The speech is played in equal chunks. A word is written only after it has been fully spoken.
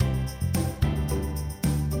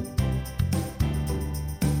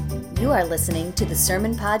You are listening to the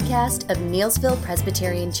Sermon Podcast of Neelsville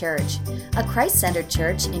Presbyterian Church, a Christ-centered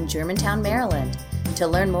church in Germantown, Maryland. To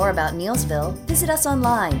learn more about Neelsville, visit us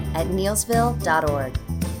online at neelsville.org.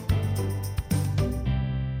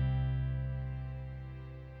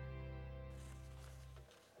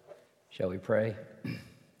 Shall we pray?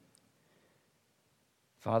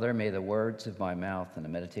 Father, may the words of my mouth and the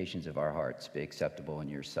meditations of our hearts be acceptable in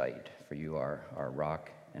your sight, for you are our rock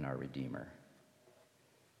and our Redeemer.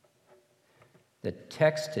 The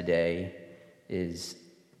text today is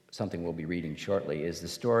something we'll be reading shortly, is the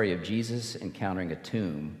story of Jesus encountering a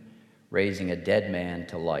tomb, raising a dead man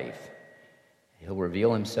to life. He'll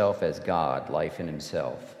reveal himself as God, life in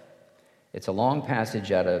himself. It's a long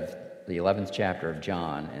passage out of the 11th chapter of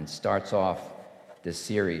John and starts off this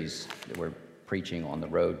series that we're preaching on the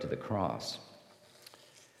road to the cross.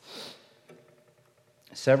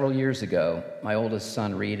 Several years ago, my oldest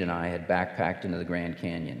son Reed and I had backpacked into the Grand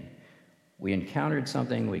Canyon. We encountered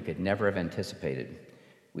something we could never have anticipated.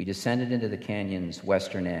 We descended into the canyon's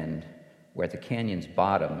western end, where at the canyon's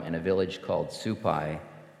bottom, in a village called Supai,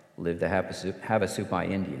 lived the Havasupai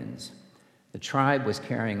Indians. The tribe was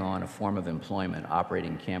carrying on a form of employment,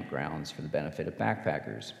 operating campgrounds for the benefit of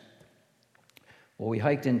backpackers. Well, we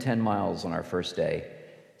hiked in 10 miles on our first day,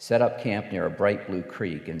 set up camp near a bright blue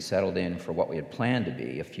creek, and settled in for what we had planned to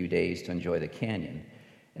be a few days to enjoy the canyon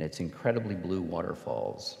and its incredibly blue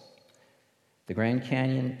waterfalls. The Grand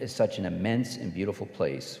Canyon is such an immense and beautiful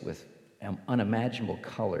place with unimaginable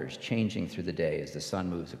colors changing through the day as the sun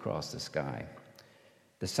moves across the sky.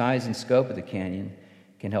 The size and scope of the canyon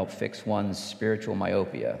can help fix one's spiritual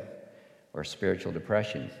myopia or spiritual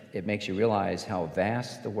depression. It makes you realize how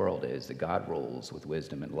vast the world is that God rules with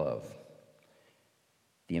wisdom and love.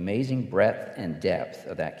 The amazing breadth and depth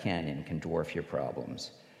of that canyon can dwarf your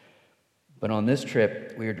problems. But on this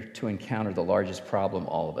trip, we are to encounter the largest problem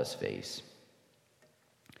all of us face.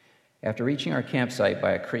 After reaching our campsite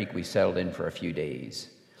by a creek, we settled in for a few days.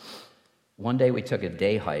 One day we took a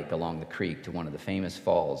day hike along the creek to one of the famous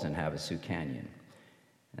falls in Havasu Canyon.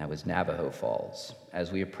 And that was Navajo Falls.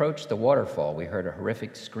 As we approached the waterfall, we heard a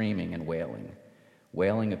horrific screaming and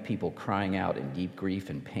wailing of people crying out in deep grief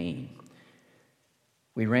and pain.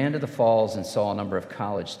 We ran to the falls and saw a number of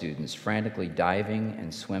college students frantically diving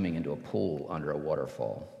and swimming into a pool under a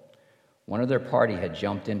waterfall. One of their party had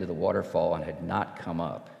jumped into the waterfall and had not come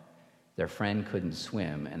up. Their friend couldn't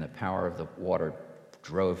swim, and the power of the water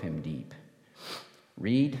drove him deep.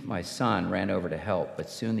 Reed, my son, ran over to help, but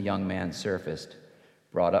soon the young man surfaced,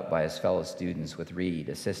 brought up by his fellow students, with Reed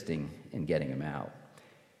assisting in getting him out.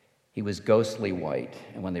 He was ghostly white,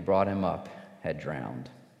 and when they brought him up, had drowned.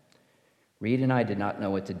 Reed and I did not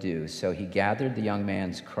know what to do, so he gathered the young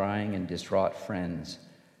man's crying and distraught friends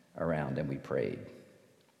around, and we prayed.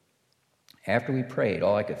 After we prayed,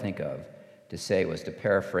 all I could think of to say was to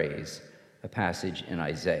paraphrase a passage in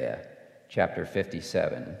Isaiah, chapter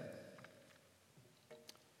 57.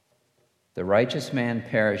 The righteous man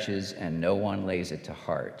perishes and no one lays it to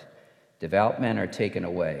heart. Devout men are taken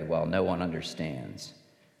away while no one understands.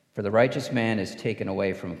 For the righteous man is taken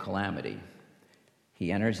away from calamity.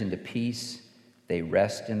 He enters into peace. They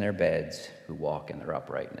rest in their beds who walk in their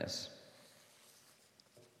uprightness.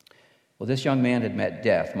 Well, this young man had met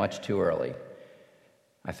death much too early.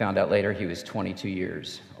 I found out later he was 22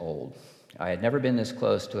 years old. I had never been this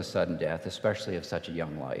close to a sudden death, especially of such a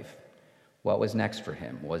young life. What was next for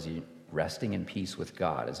him? Was he resting in peace with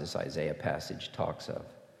God, as this Isaiah passage talks of?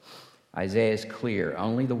 Isaiah is clear.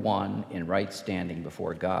 Only the one in right standing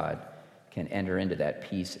before God can enter into that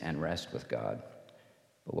peace and rest with God.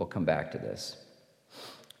 But we'll come back to this.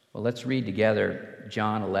 Well, let's read together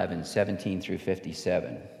John 11, 17 through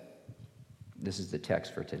 57. This is the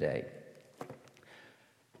text for today.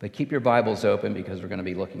 But keep your Bibles open because we're going to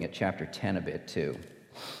be looking at chapter 10 a bit too.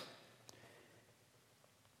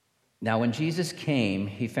 Now, when Jesus came,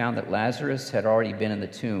 he found that Lazarus had already been in the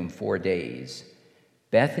tomb 4 days.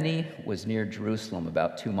 Bethany was near Jerusalem,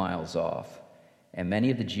 about 2 miles off, and many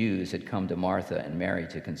of the Jews had come to Martha and Mary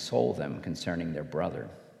to console them concerning their brother.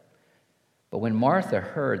 But when Martha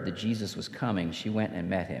heard that Jesus was coming, she went and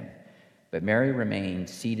met him. But Mary remained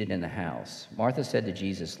seated in the house. Martha said to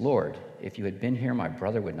Jesus, "Lord, if you had been here, my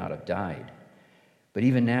brother would not have died. But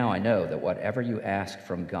even now I know that whatever you ask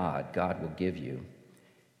from God, God will give you."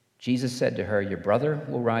 Jesus said to her, "Your brother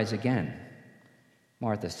will rise again."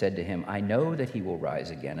 Martha said to him, "I know that he will rise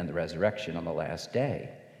again in the resurrection on the last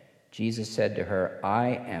day." Jesus said to her, "I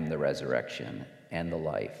am the resurrection and the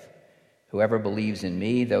life. Whoever believes in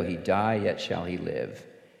me, though he die, yet shall he live.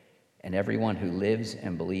 And everyone who lives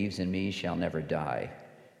and believes in me shall never die.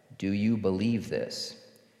 Do you believe this?"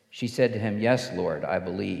 She said to him, "Yes, Lord, I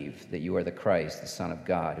believe that you are the Christ, the Son of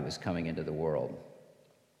God, who is coming into the world."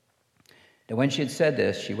 Now when she had said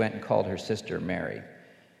this, she went and called her sister Mary,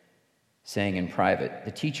 saying in private,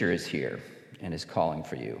 "The teacher is here and is calling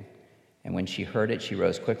for you." And when she heard it, she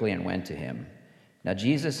rose quickly and went to him. Now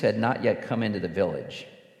Jesus had not yet come into the village,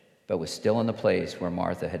 but was still in the place where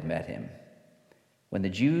Martha had met him. When the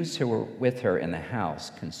Jews who were with her in the house,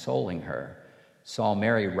 consoling her, saw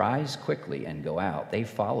Mary rise quickly and go out, they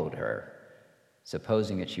followed her,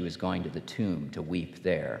 supposing that she was going to the tomb to weep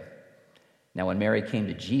there. Now when Mary came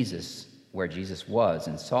to Jesus, where Jesus was,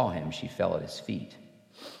 and saw him, she fell at his feet,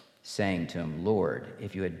 saying to him, "Lord,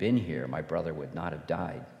 if you had been here, my brother would not have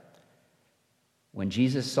died." When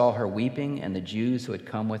Jesus saw her weeping, and the Jews who had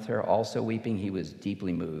come with her also weeping, he was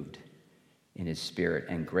deeply moved in his spirit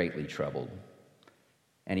and greatly troubled.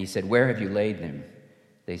 And he said, "Where have you laid him?"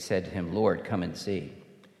 They said to him, "Lord, come and see."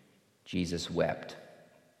 Jesus wept.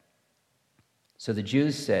 So the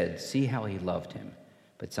Jews said, "See how he loved him."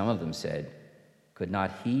 But some of them said, "Could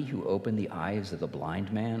not he who opened the eyes of the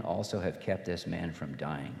blind man also have kept this man from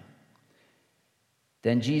dying?"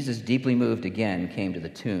 Then Jesus, deeply moved again, came to the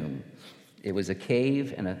tomb. It was a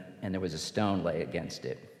cave, and there was a stone lay against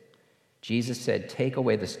it. Jesus said, "Take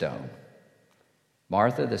away the stone."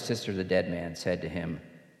 Martha, the sister of the dead man, said to him,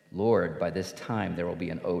 "Lord, by this time there will be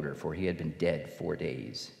an odor, for he had been dead 4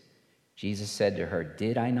 days." Jesus said to her,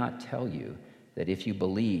 "Did I not tell you that if you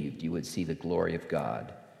believed, you would see the glory of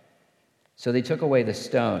God?" So they took away the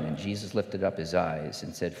stone, and Jesus lifted up his eyes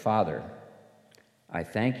and said, "Father, I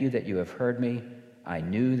thank you that you have heard me. I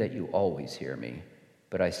knew that you always hear me,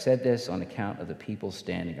 but I said this on account of the people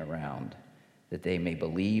standing around, that they may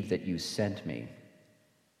believe that you sent me."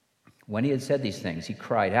 When he had said these things, he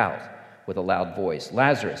cried out with a loud voice,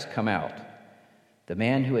 "Lazarus, come out." The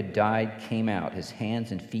man who had died came out, his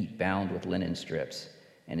hands and feet bound with linen strips,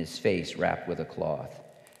 and his face wrapped with a cloth.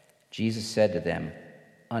 Jesus said to them,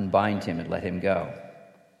 "Unbind him and let him go."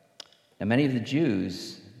 Now many of the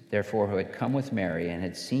Jews, therefore, who had come with Mary and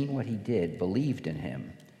had seen what he did, believed in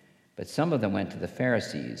him. But some of them went to the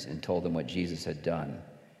Pharisees and told them what Jesus had done.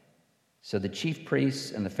 So the chief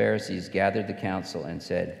priests and the Pharisees gathered the council and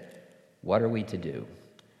said, "What are we to do?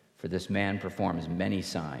 For this man performs many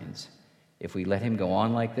signs. If we let him go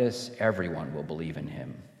on like this, everyone will believe in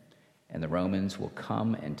him, and the Romans will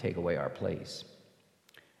come and take away our place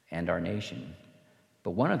and our nation."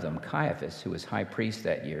 But one of them, Caiaphas, who was high priest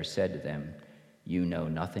that year, said to them, "You know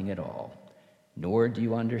nothing at all, nor do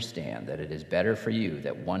you understand that it is better for you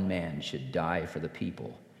that one man should die for the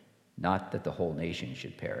people, not that the whole nation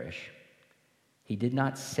should perish." He did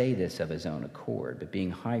not say this of his own accord, but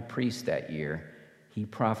being high priest that year, he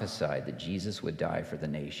prophesied that Jesus would die for the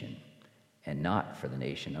nation, and not for the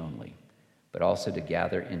nation only, but also to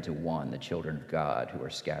gather into one the children of God who are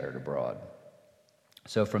scattered abroad.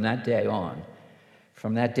 So from that day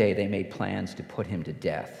they made plans to put him to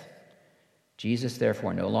death. Jesus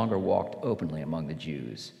therefore no longer walked openly among the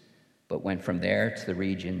Jews, but went from there to the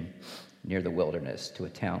region near the wilderness, to a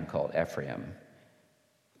town called Ephraim,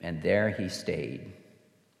 and there he stayed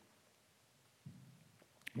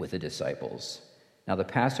with the disciples. Now the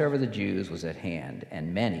Passover of the Jews was at hand,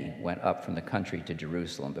 and many went up from the country to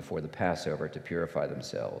Jerusalem before the Passover to purify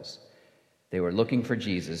themselves. They were looking for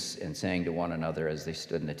Jesus and saying to one another as they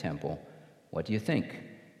stood in the temple, "What do you think,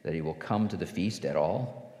 that he will come to the feast at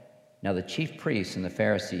all?" Now the chief priests and the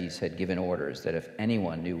Pharisees had given orders that if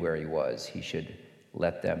anyone knew where he was, he should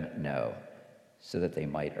let them know, so that they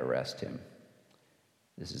might arrest him.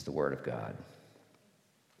 This is the word of God.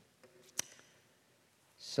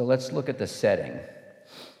 So let's look at the setting.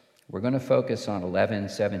 We're going to focus on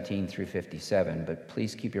 11:17 through 57, but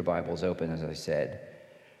please keep your Bibles open, as I said.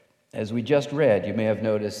 As we just read, you may have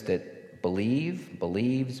noticed that believe,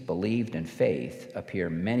 believes, believed, and faith appear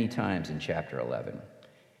many times in chapter 11.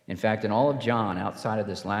 In fact, in all of John, outside of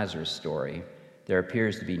this Lazarus story, there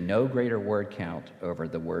appears to be no greater word count over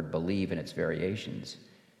the word believe and its variations.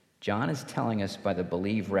 John is telling us by the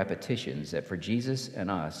believe repetitions that for Jesus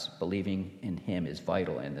and us, believing in him is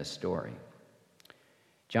vital in this story.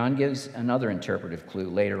 John gives another interpretive clue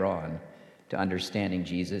later on to understanding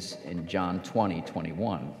Jesus in John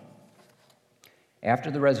 20:21.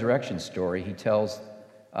 After the resurrection story, he tells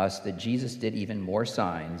us that Jesus did even more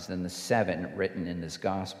signs than the 7 written in this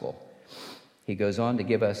gospel. He goes on to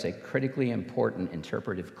give us a critically important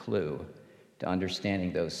interpretive clue to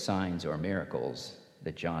understanding those signs or miracles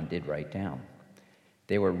that John did write down.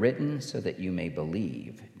 They were written so that you may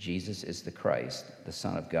believe Jesus is the Christ, the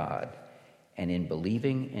Son of God, and in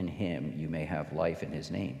believing in him you may have life in his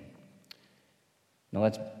name. Now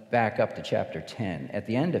let's back up to chapter 10. At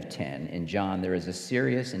the end of 10 in John, there is a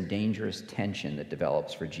serious and dangerous tension that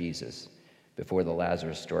develops for Jesus before the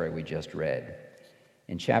Lazarus story we just read.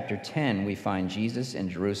 In chapter 10, we find Jesus in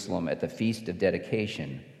Jerusalem at the Feast of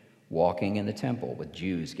Dedication, walking in the temple with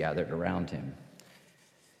Jews gathered around him.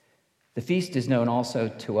 The feast is known also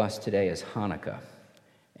to us today as Hanukkah,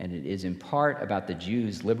 and it is in part about the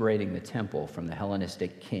Jews liberating the temple from the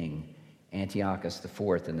Hellenistic king Antiochus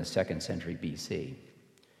IV in the 2nd century BC.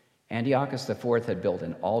 Antiochus IV had built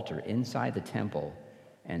an altar inside the temple,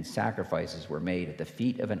 and sacrifices were made at the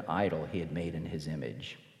feet of an idol he had made in his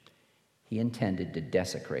image. He intended to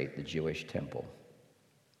desecrate the Jewish temple.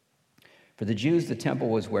 For the Jews, the temple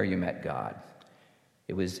was where you met God.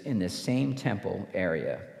 It was in this same temple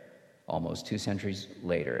area, almost 2 centuries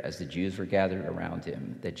later, as the Jews were gathered around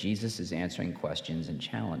him, that Jesus is answering questions and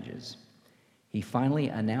challenges. He finally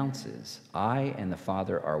announces, "I and the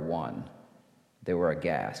Father are one." They were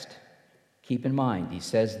aghast. Keep in mind, he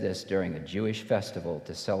says this during a Jewish festival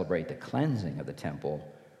to celebrate the cleansing of the temple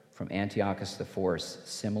from Antiochus IV's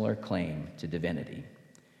similar claim to divinity.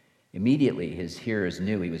 Immediately, his hearers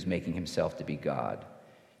knew he was making himself to be God.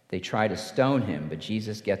 They try to stone him, but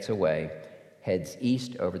Jesus gets away, heads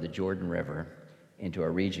east over the Jordan River into a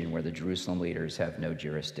region where the Jerusalem leaders have no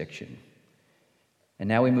jurisdiction. And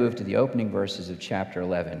now we move to the opening verses of chapter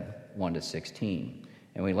 11, 1 to 16,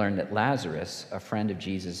 and we learn that Lazarus, a friend of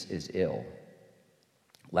Jesus, is ill.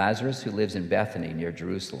 Lazarus, who lives in Bethany near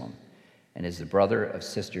Jerusalem, and is the brother of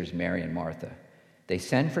sisters Mary and Martha. They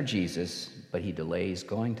send for Jesus, but he delays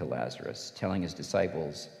going to Lazarus, telling his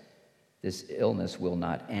disciples, "This illness will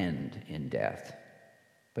not end in death."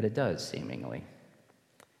 But it does, seemingly.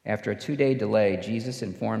 After a 2-day delay, Jesus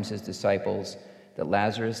informs his disciples that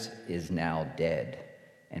Lazarus is now dead,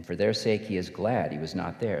 and for their sake he is glad he was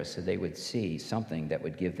not there, so they would see something that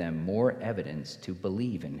would give them more evidence to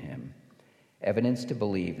believe in him, evidence to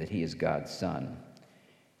believe that he is God's Son.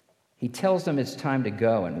 He tells them it's time to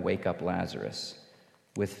go and wake up Lazarus.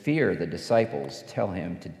 With fear, the disciples tell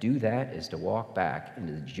him to do that is to walk back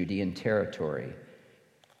into the Judean territory,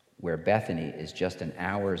 where Bethany is just an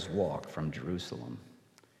hour's walk from Jerusalem.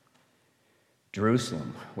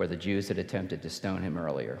 Jerusalem, where the Jews had attempted to stone him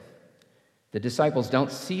earlier. The disciples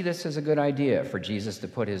don't see this as a good idea for Jesus to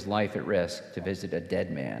put his life at risk to visit a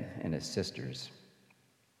dead man and his sisters.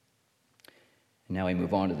 And now we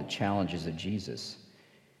move on to the challenges of Jesus.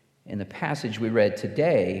 In the passage we read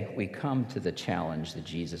today, we come to the challenge that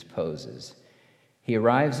Jesus poses. He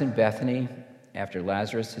arrives in Bethany after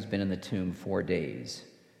Lazarus has been in the tomb 4 days.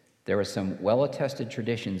 There were some well-attested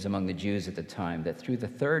traditions among the Jews at the time that through the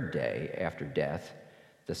 3rd day after death,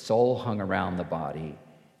 the soul hung around the body,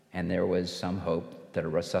 and there was some hope that a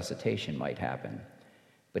resuscitation might happen.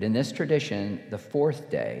 But in this tradition, the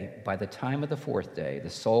 4th day, by the time of the 4th day, the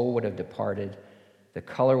soul would have departed, the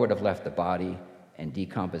color would have left the body, and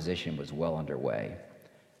decomposition was well underway.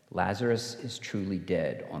 Lazarus is truly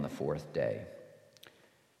dead on the 4th day.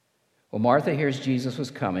 Well, Martha hears Jesus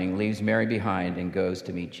was coming, leaves Mary behind, and goes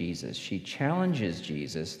to meet Jesus. She challenges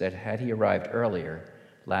Jesus that had he arrived earlier,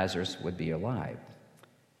 Lazarus would be alive.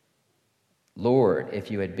 "Lord,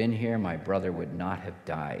 if you had been here, my brother would not have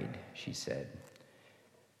died," she said.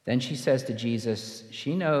 Then she says to Jesus,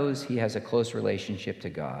 she knows he has a close relationship to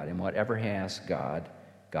God, and whatever he asks God,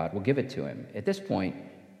 God will give it to him. At this point,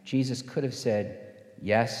 Jesus could have said,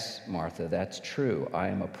 "Yes, Martha, that's true. I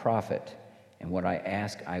am a prophet, and what I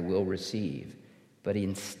ask I will receive." But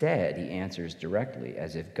instead, he answers directly,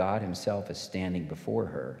 as if God himself is standing before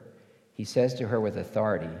her. He says to her with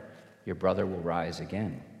authority, "Your brother will rise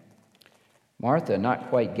again." Martha, not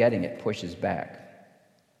quite getting it, pushes back.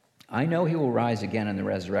 "I know he will rise again in the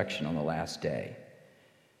resurrection on the last day."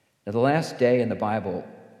 Now, the last day in the Bible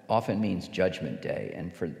often means Judgment Day,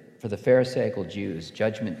 and for the Pharisaical Jews,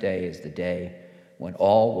 Judgment Day is the day when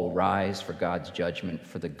all will rise for God's judgment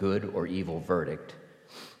for the good or evil verdict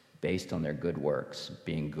based on their good works,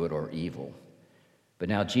 being good or evil. But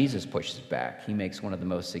now Jesus pushes back. He makes one of the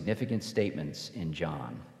most significant statements in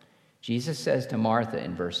John. Jesus says to Martha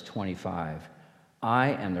in verse 25, "I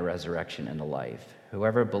am the resurrection and the life.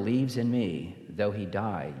 Whoever believes in me, though he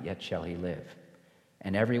die, yet shall he live.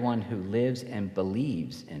 And everyone who lives and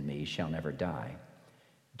believes in me shall never die."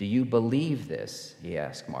 "Do you believe this?" he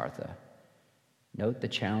asked Martha. Note the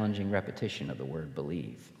challenging repetition of the word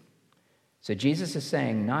believe. So Jesus is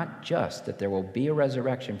saying not just that there will be a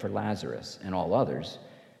resurrection for Lazarus and all others,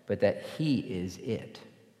 but that he is it.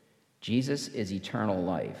 Jesus is eternal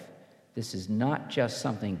life. This is not just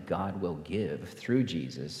something God will give through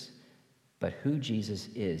Jesus, but who Jesus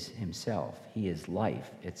is himself. He is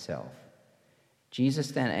life itself.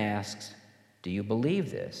 Jesus then asks, Do you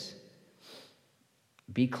believe this?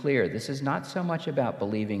 Be clear, this is not so much about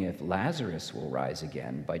believing if Lazarus will rise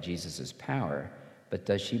again by Jesus' power, but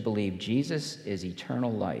does she believe Jesus is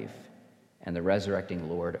eternal life and the resurrecting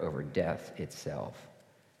Lord over death itself?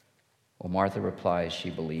 Well, Martha replies she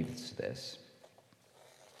believes this.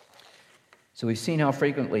 So we've seen how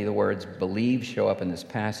frequently the words believe show up in this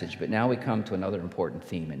passage, but now we come to another important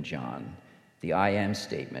theme in John, the I am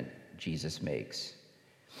statement Jesus makes.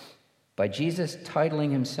 By Jesus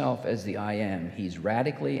titling himself as the I am, he's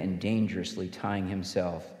radically and dangerously tying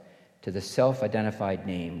himself to the self-identified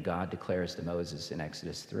name God declares to Moses in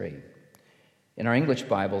Exodus 3. In our English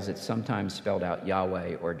Bibles, it's sometimes spelled out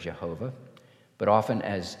Yahweh or Jehovah, but often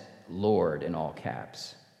as Lord in all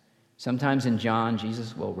caps. Sometimes in John,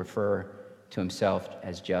 Jesus will refer to himself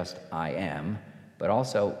as just I am, but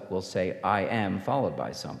also will say I am followed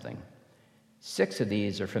by something. 6 of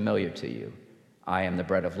these are familiar to you. I am the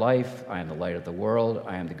bread of life, I am the light of the world,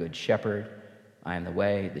 I am the good shepherd, I am the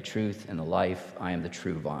way, the truth, and the life, I am the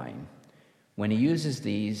true vine. When he uses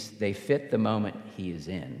these, they fit the moment he is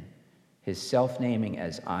in. His self-naming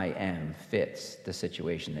as I am fits the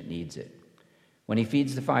situation that needs it. When he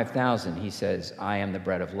feeds the 5,000, he says, I am the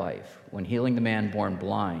bread of life. When healing the man born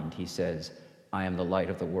blind, he says, I am the light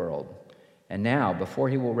of the world. And now, before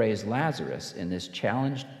he will raise Lazarus in this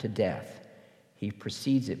challenge to death, he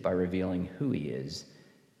precedes it by revealing who he is,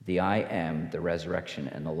 the I am, the resurrection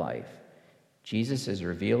and the life. Jesus is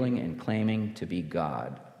revealing and claiming to be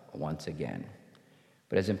God once again.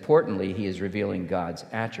 But as importantly, he is revealing God's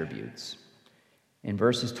attributes. In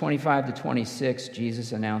verses 25 to 26,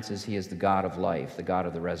 Jesus announces he is the God of life, the God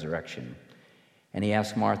of the resurrection. And he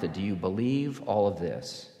asks Martha, do you believe all of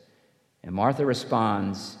this? And Martha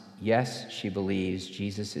responds, yes, she believes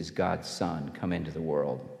Jesus is God's Son come into the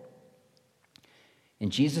world. In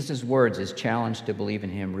Jesus' words, his challenge to believe in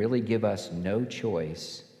him really give us no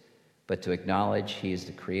choice but to acknowledge he is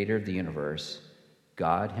the creator of the universe,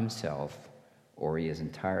 God himself, or he is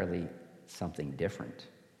entirely something different.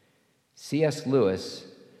 C.S. Lewis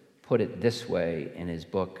put it this way in his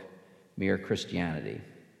book, Mere Christianity,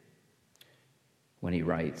 when he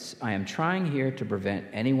writes, I am trying here to prevent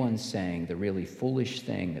anyone saying the really foolish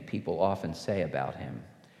thing that people often say about him.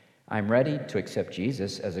 I'm ready to accept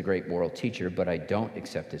Jesus as a great moral teacher, but I don't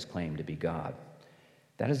accept his claim to be God.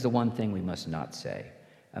 That is the one thing we must not say.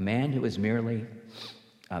 A man who is merely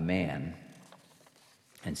a man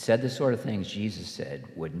and said the sort of things Jesus said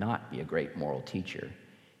would not be a great moral teacher.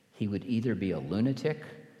 He would either be a lunatic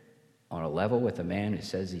on a level with a man who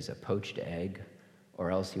says he's a poached egg,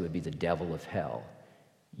 or else he would be the devil of hell.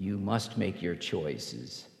 You must make your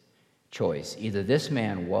choice. Either this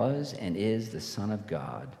man was and is the Son of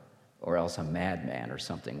God, or else a madman or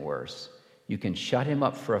something worse. You can shut him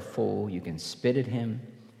up for a fool, you can spit at him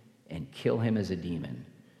and kill him as a demon,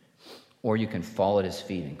 or you can fall at his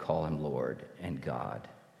feet and call him Lord and God.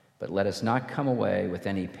 But let us not come away with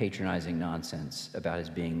any patronizing nonsense about his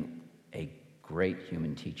being a great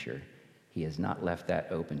human teacher. He has not left that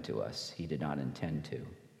open to us. He did not intend to.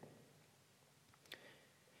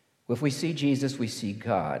 If we see Jesus, we see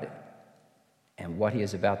God. And what he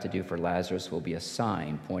is about to do for Lazarus will be a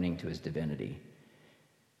sign pointing to his divinity.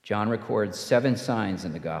 John records 7 signs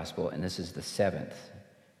in the gospel, and this is the 7th.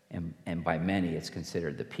 And by many, it's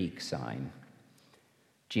considered the peak sign.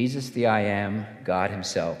 Jesus, the I am, God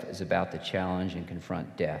himself, is about to challenge and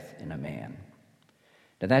confront death in a man.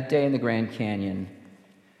 Now, that day in the Grand Canyon,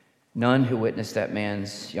 none who witnessed that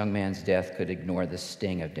young man's death could ignore the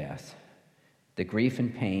sting of death. The grief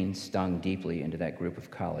and pain stung deeply into that group of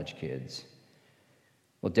college kids.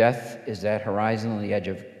 Well, death is that horizon on the edge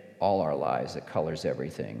of all our lives that colors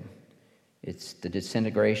everything. It's the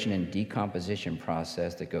disintegration and decomposition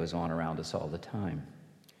process that goes on around us all the time.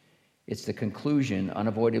 It's the conclusion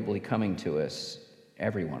unavoidably coming to us,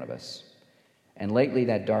 every one of us. And lately,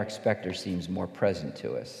 that dark specter seems more present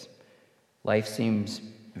to us. Life seems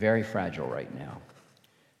very fragile right now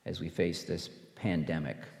as we face this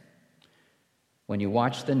pandemic. When you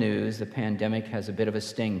watch the news, the pandemic has a bit of a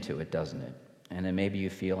sting to it, doesn't it? And then maybe you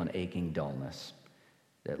feel an aching dullness,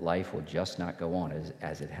 that life will just not go on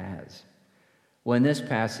as it has. Well, in this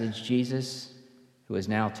passage, Jesus, who has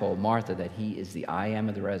now told Martha that he is the I am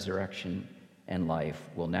of the resurrection and life,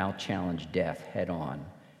 will now challenge death head on,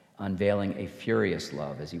 unveiling a furious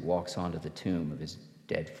love as he walks onto the tomb of his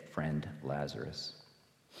dead friend Lazarus.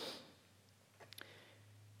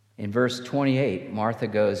 In verse 28, Martha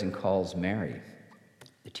goes and calls Mary.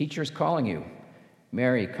 The teacher is calling you.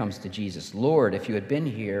 Mary comes to Jesus. Lord, if you had been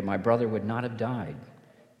here, my brother would not have died.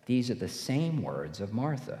 These are the same words of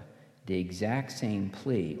Martha, the exact same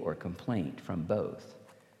plea or complaint from both.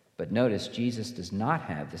 But notice, Jesus does not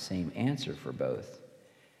have the same answer for both.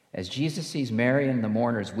 As Jesus sees Mary and the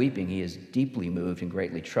mourners weeping, he is deeply moved and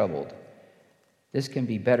greatly troubled. This can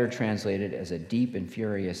be better translated as a deep and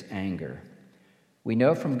furious anger. We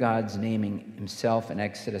know from God's naming himself in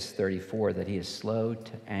Exodus 34 that he is slow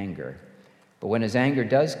to anger. But when his anger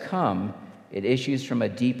does come, it issues from a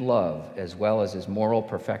deep love as well as his moral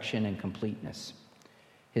perfection and completeness.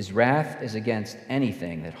 His wrath is against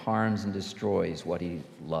anything that harms and destroys what he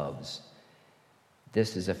loves.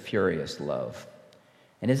 This is a furious love.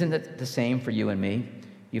 And isn't it the same for you and me?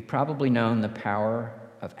 You've probably known the power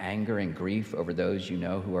of anger and grief over those you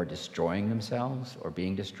know who are destroying themselves or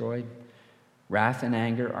being destroyed. Wrath and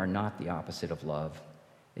anger are not the opposite of love.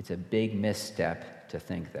 It's a big misstep to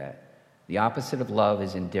think that. The opposite of love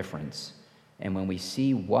is indifference. And when we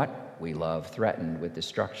see what we love threatened with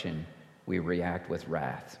destruction, we react with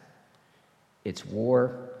wrath. It's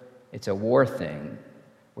war. It's a war thing.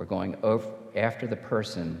 We're going after the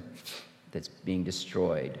person that's being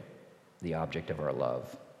destroyed, the object of our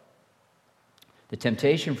love. The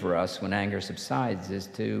temptation for us when anger subsides is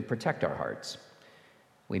to protect our hearts.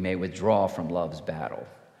 We may withdraw from love's battle.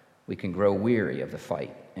 We can grow weary of the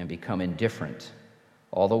fight and become indifferent,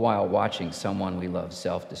 all the while watching someone we love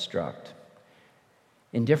self-destruct.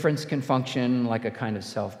 Indifference can function like a kind of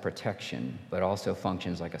self-protection, but also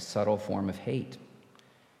functions like a subtle form of hate.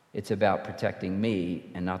 It's about protecting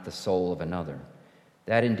me and not the soul of another.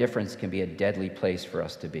 That indifference can be a deadly place for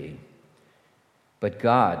us to be. But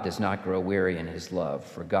God does not grow weary in his love,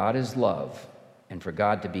 for God is love, and for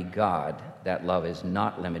God to be God, that love is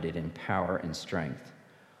not limited in power and strength.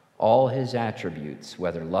 All his attributes,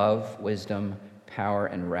 whether love, wisdom, power,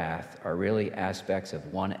 and wrath, are really aspects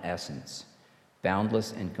of one essence,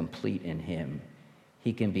 boundless and complete in him.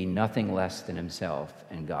 He can be nothing less than himself,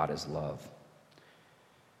 and God is love.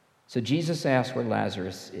 So Jesus asks where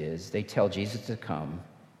Lazarus is. They tell Jesus to come,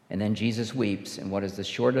 and then Jesus weeps in what is the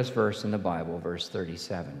shortest verse in the Bible, verse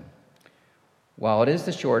 37. While it is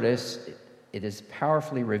the shortest, it is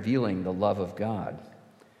powerfully revealing the love of God.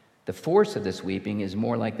 The force of this weeping is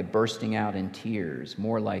more like the bursting out in tears,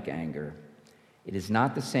 more like anger. It is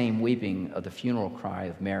not the same weeping of the funeral cry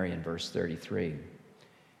of Mary in verse 33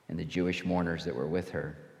 and the Jewish mourners that were with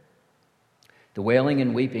her. The wailing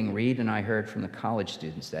and weeping Reed and I heard from the college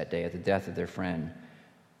students that day at the death of their friend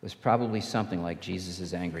was probably something like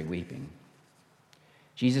Jesus' angry weeping.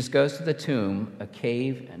 Jesus goes to the tomb. A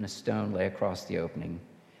cave and a stone lay across the opening.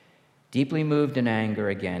 Deeply moved in anger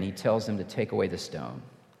again, he tells them to take away the stone.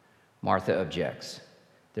 Martha objects.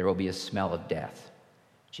 There will be a smell of death.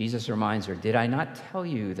 Jesus reminds her, "Did I not tell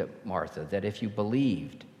you, that Martha, that if you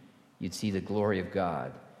believed, you'd see the glory of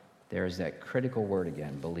God?" There is that critical word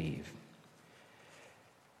again, believe.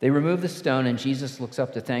 They remove the stone, and Jesus looks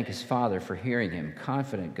up to thank his Father for hearing him,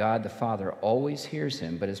 confident God the Father always hears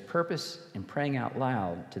him, but his purpose in praying out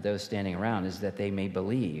loud to those standing around is that they may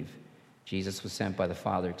believe Jesus was sent by the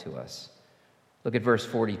Father to us. Look at verse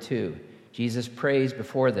 42. Jesus prays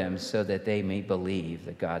before them so that they may believe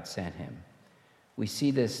that God sent him. We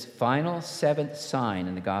see this final seventh sign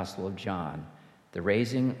in the Gospel of John, the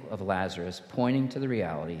raising of Lazarus, pointing to the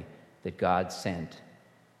reality that God sent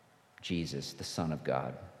Jesus, the Son of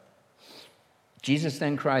God. Jesus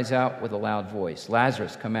then cries out with a loud voice,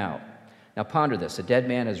 "Lazarus, come out." Now ponder this. A dead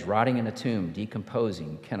man is rotting in a tomb,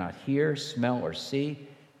 decomposing, cannot hear, smell, or see,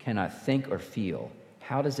 cannot think or feel.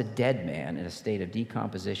 How does a dead man in a state of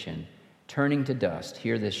decomposition, turning to dust,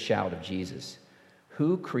 hear this shout of Jesus?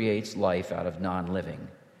 Who creates life out of non-living?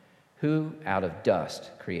 Who out of dust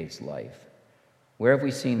creates life? Where have we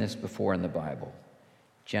seen this before in the Bible?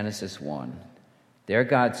 Genesis 1. There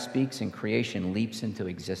God speaks and creation leaps into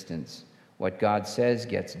existence. What God says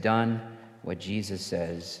gets done. What Jesus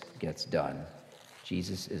says gets done.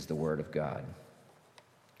 Jesus is the Word of God.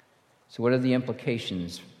 So what are the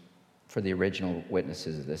implications for the original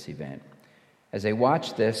witnesses of this event? As they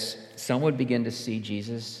watch this, some would begin to see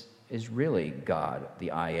Jesus is really God,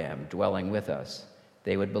 the I Am, dwelling with us.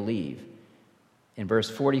 They would believe. In verse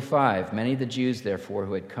 45, many of the Jews, therefore,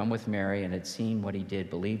 who had come with Mary and had seen what he did,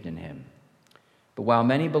 believed in him. But while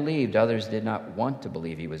many believed, others did not want to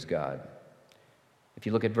believe he was God. If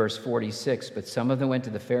you look at verse 46, but some of them went to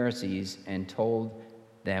the Pharisees and told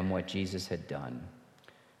them what Jesus had done.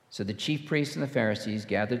 So the chief priests and the Pharisees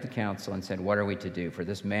gathered the council and said, "What are we to do? For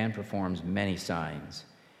this man performs many signs.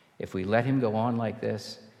 If we let him go on like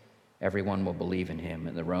this, everyone will believe in him,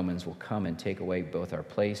 and the Romans will come and take away both our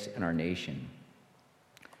place and our nation.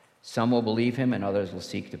 Some will believe him, and others will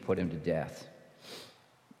seek to put him to death."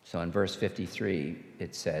 So in verse 53,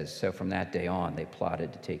 it says, "So from that day on, they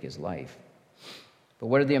plotted to take his life." But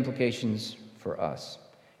what are the implications for us?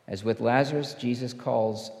 As with Lazarus, Jesus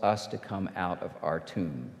calls us to come out of our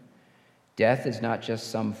tomb. Death is not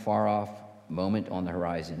just some far-off moment on the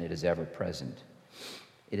horizon. It is ever present.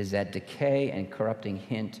 It is that decay and corrupting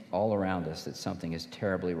hint all around us that something is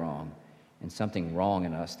terribly wrong, and something wrong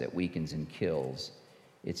in us that weakens and kills.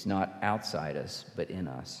 It's not outside us, but in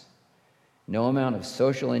us. No amount of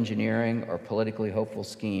social engineering or politically hopeful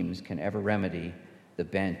schemes can ever remedy the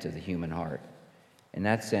bent of the human heart. In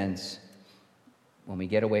that sense, when we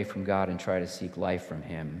get away from God and try to seek life from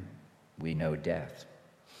Him, we know death.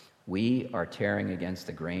 We are tearing against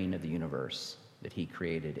the grain of the universe that He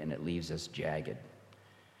created, and it leaves us jagged.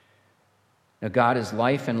 Now, God is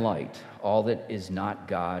life and light. All that is not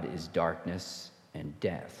God is darkness and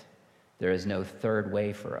death. There is no third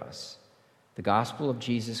way for us. The gospel of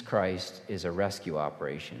Jesus Christ is a rescue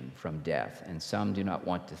operation from death, and some do not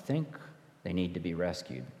want to think they need to be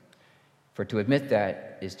rescued. For to admit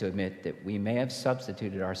that is to admit that we may have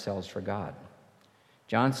substituted ourselves for God.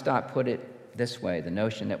 John Stott put it this way: the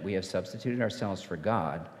notion that we have substituted ourselves for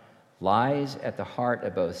God lies at the heart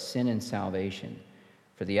of both sin and salvation.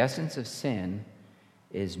 For the essence of sin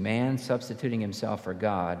is man substituting himself for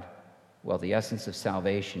God, while the essence of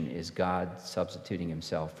salvation is God substituting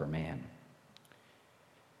himself for man.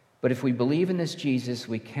 But if we believe in this Jesus,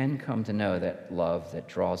 we can come to know that love that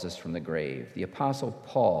draws us from the grave. The Apostle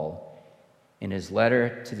Paul, in his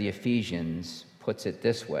letter to the Ephesians, puts it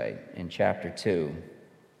this way in chapter 2.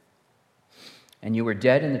 And you were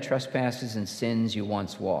dead in the trespasses and sins you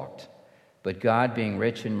once walked. But God, being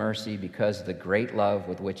rich in mercy because of the great love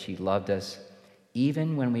with which He loved us,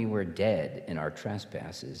 even when we were dead in our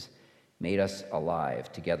trespasses, made us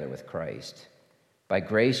alive together with Christ. By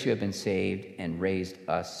grace you have been saved, and raised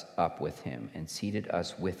us up with Him, and seated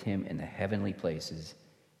us with Him in the heavenly places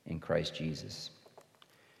in Christ Jesus.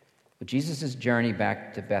 But Jesus' journey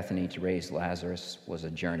back to Bethany to raise Lazarus was a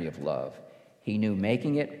journey of love. He knew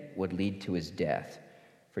making it would lead to His death.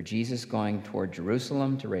 For Jesus going toward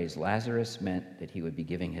Jerusalem to raise Lazarus meant that He would be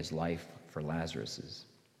giving His life for Lazarus's.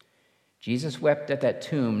 Jesus wept at that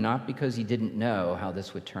tomb not because He didn't know how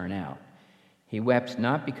this would turn out. He wept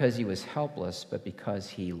not because He was helpless, but because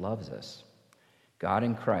He loves us. God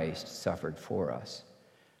in Christ suffered for us.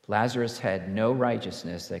 Lazarus had no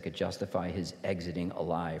righteousness that could justify his exiting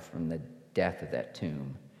alive from the death of that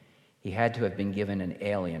tomb. He had to have been given an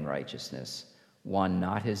alien righteousness, one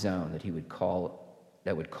not his own,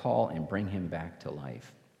 that would call and bring him back to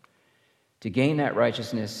life. To gain that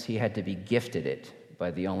righteousness, he had to be gifted it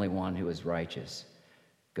by the only one who is righteous,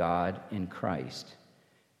 God in Christ.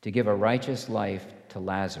 To give a righteous life to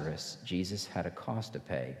Lazarus, Jesus had a cost to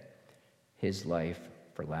pay. His life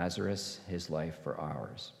for Lazarus, his life for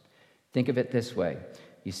ours. Think of it this way.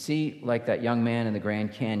 You see, like that young man in the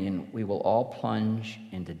Grand Canyon, we will all plunge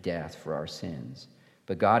into death for our sins,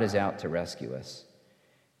 but God is out to rescue us.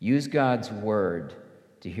 Use God's word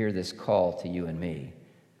to hear this call to you and me.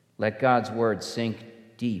 Let God's word sink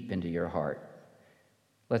deep into your heart.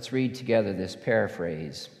 Let's read together this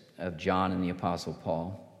paraphrase of John and the Apostle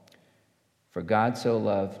Paul. For God so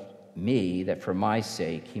loved me that for my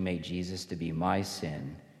sake He made Jesus to be my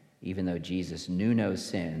sin, even though Jesus knew no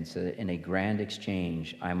sin, so that in a grand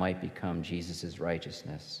exchange I might become Jesus'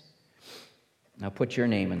 righteousness. Now put your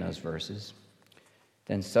name in those verses.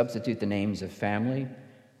 Then substitute the names of family,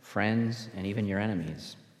 friends, and even your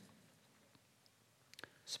enemies,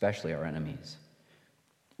 especially our enemies.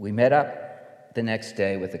 We met up the next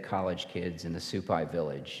day with the college kids in the Supai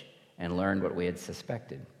village and learned what we had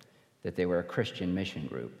suspected, that they were a Christian mission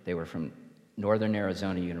group. They were from Northern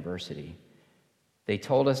Arizona University. They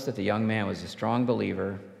told us that the young man was a strong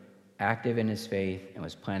believer, active in his faith, and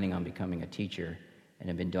was planning on becoming a teacher, and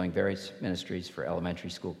had been doing various ministries for elementary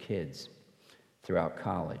school kids throughout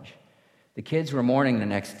college. The kids were mourning the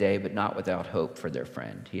next day, but not without hope for their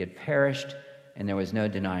friend. He had perished, and there was no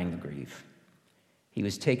denying the grief. He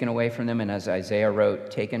was taken away from them, and as Isaiah wrote,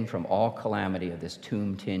 taken from all calamity of this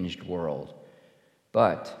tomb-tinged world.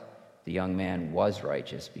 But the young man was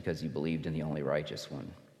righteous because he believed in the only righteous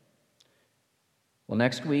one. Well,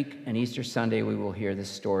 next week and Easter Sunday, we will hear this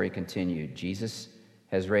story continued. Jesus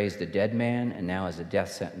has raised a dead man and now has a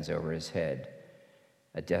death sentence over his head,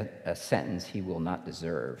 a sentence he will not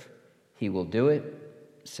deserve. He will do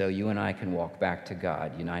it so you and I can walk back to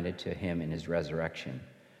God, united to Him in His resurrection.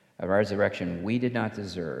 A resurrection we did not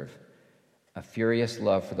deserve. A furious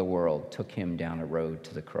love for the world took Him down a road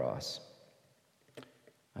to the cross.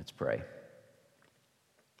 Let's pray.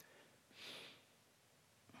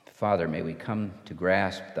 Father, may we come to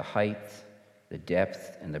grasp the height, the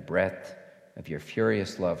depth, and the breadth of your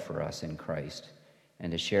furious love for us in Christ,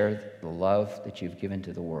 and to share the love that you've given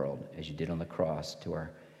to the world as you did on the cross to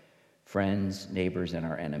our friends, neighbors, and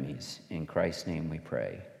our enemies. In Christ's name we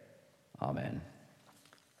pray. Amen.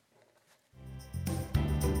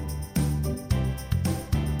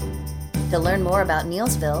 To learn more about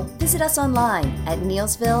Neelsville, visit us online at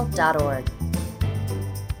neelsville.org.